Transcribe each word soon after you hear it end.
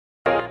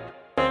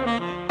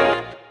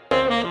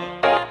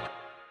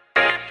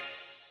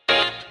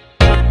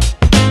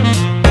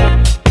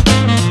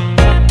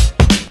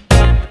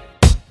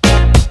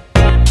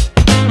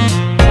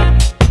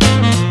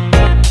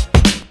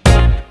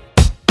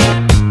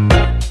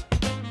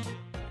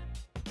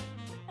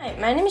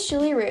my name is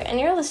Julia Root, and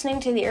you're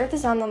listening to the Earth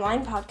is on the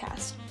Line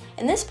podcast.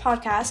 In this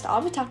podcast,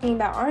 I'll be talking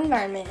about our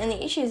environment and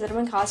the issues that have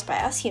been caused by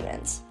us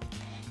humans.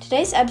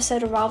 Today's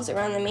episode revolves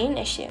around the main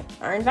issue,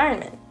 our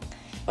environment.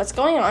 What's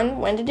going on,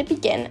 when did it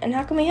begin, and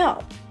how can we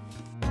help?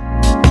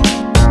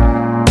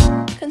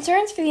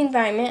 Concerns for the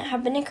environment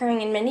have been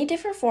occurring in many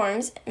different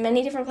forms, in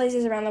many different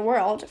places around the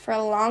world for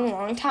a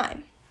long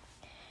time.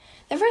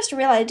 The first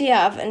real idea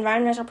of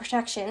environmental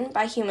protection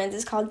by humans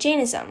is called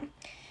Jainism.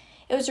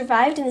 It was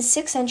revived in the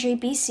 6th century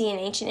BC in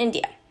ancient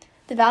India.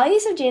 The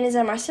values of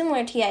Jainism are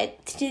similar to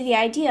the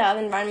idea of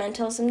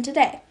environmentalism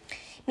today,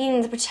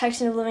 meaning the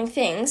protection of living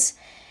things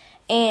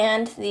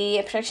and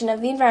the protection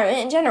of the environment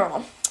in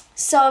general.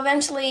 So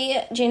eventually,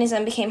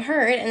 Jainism became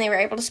heard, and they were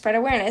able to spread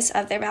awareness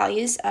of their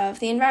values of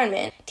the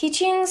environment.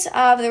 Teachings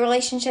of the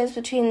relationships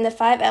between the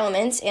 5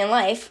 elements and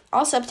life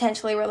also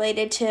potentially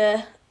related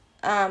to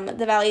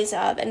the values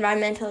of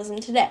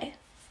environmentalism today.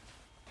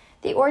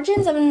 The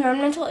origins of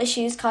environmental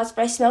issues caused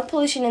by smoke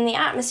pollution in the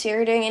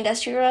atmosphere during the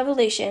Industrial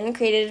Revolution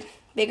created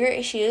bigger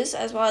issues,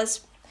 as well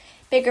as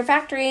bigger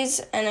factories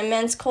and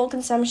immense coal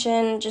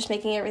consumption, just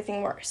making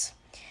everything worse.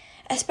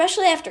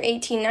 Especially after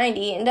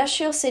 1890,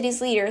 industrial cities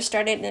leaders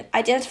started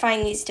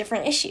identifying these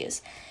different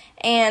issues,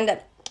 and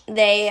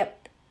they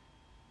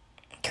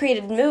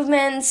created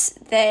movements.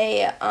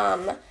 They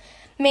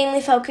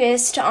mainly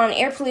focused on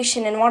air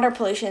pollution and water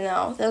pollution,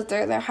 though. Those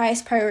are their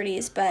highest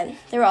priorities, but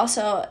there were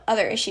also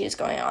other issues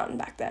going on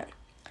back then.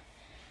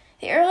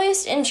 The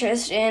earliest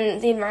interest in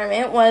the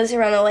environment was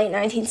around the late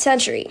 19th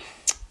century.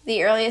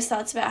 The earliest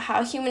thoughts about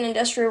how human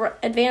industrial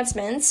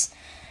advancements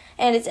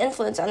and its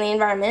influence on the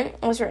environment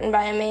was written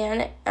by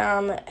a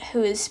man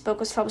whose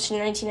book was published in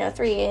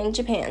 1903 in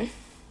Japan.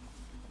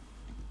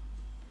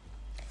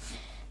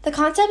 The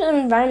concept of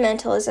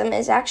environmentalism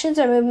is actions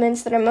or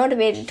movements that are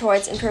motivated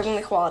towards improving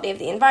the quality of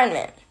the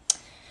environment.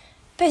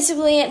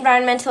 Basically,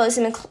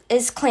 environmentalism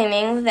is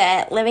claiming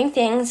that living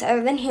things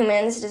other than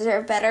humans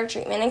deserve better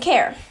treatment and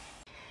care.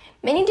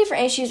 Many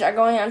different issues are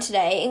going on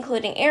today,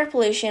 including air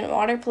pollution,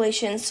 water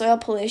pollution, soil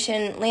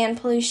pollution, land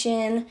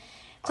pollution,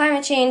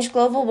 climate change,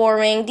 global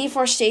warming,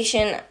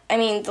 deforestation.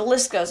 The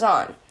list goes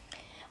on.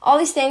 All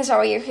these things are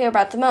what you hear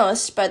about the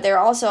most, but there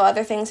are also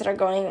other things that are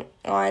going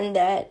on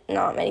that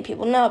not many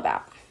people know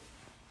about.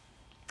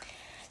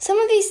 Some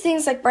of these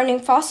things, like burning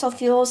fossil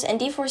fuels and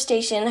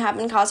deforestation, have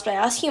been caused by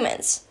us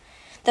humans.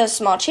 Those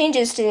small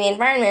changes to the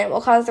environment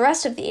will cause the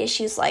rest of the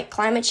issues like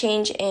climate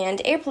change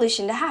and air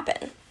pollution to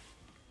happen.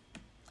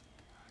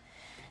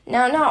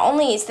 Now, not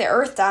only is the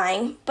earth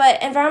dying,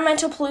 but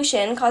environmental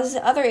pollution causes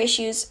other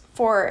issues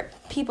for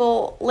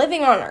people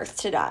living on earth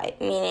to die,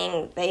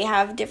 meaning they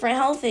have different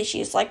health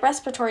issues like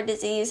respiratory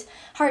disease,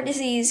 heart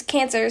disease,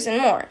 cancers,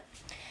 and more.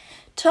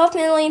 12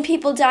 million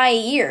people die a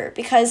year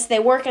because they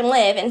work and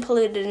live in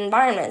polluted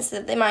environments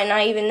that they might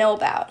not even know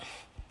about.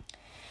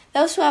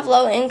 Those who have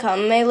low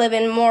income may live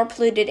in more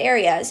polluted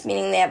areas,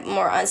 meaning they have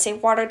more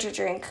unsafe water to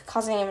drink,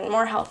 causing even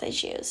more health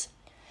issues.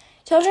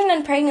 Children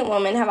and pregnant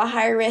women have a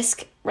higher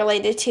risk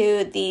related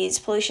to these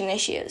pollution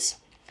issues.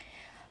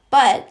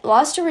 But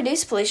laws to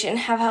reduce pollution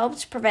have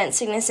helped prevent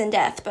sickness and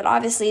death, but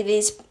obviously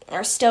these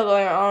are still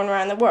going on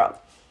around the world.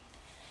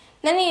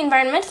 Many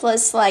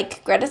environmentalists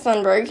like Greta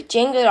Thunberg,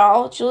 Jane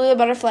Goodall, Julia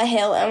Butterfly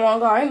Hill, and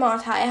Wangari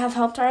Maathai have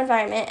helped our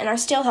environment and are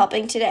still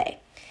helping today.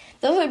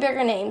 Those are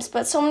bigger names,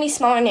 but so many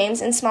smaller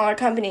names and smaller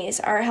companies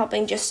are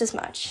helping just as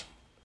much.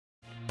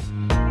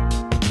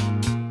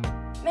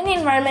 Many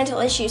environmental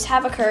issues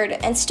have occurred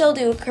and still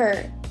do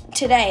occur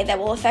today that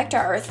will affect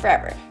our Earth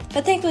forever.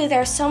 But thankfully,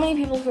 there are so many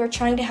people who are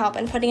trying to help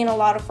and putting in a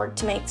lot of work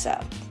to make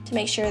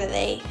sure that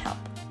they help.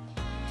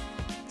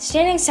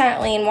 Standing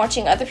silently and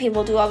watching other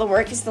people do all the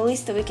work is the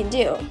least that we can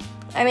do.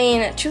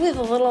 Truly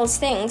the littlest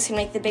things can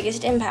make the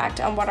biggest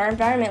impact on what our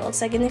environment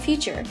looks like in the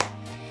future.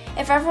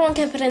 If everyone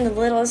can put in the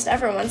littlest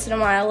effort once in a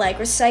while, like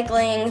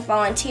recycling,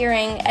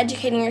 volunteering,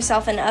 educating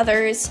yourself and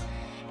others,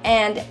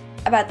 and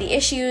about the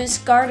issues,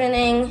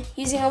 gardening,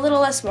 using a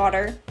little less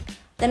water,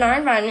 then our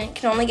environment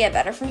can only get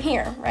better from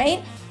here,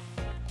 right?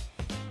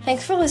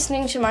 Thanks for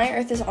listening to my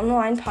Earth is on the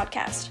Line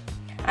podcast.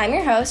 I'm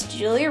your host,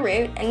 Julia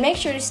Root, and make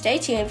sure to stay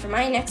tuned for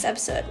my next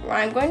episode, where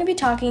I'm going to be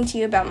talking to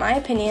you about my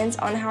opinions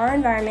on how our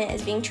environment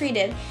is being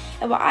treated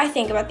and what I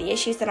think about the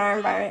issues that our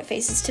environment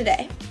faces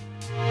today.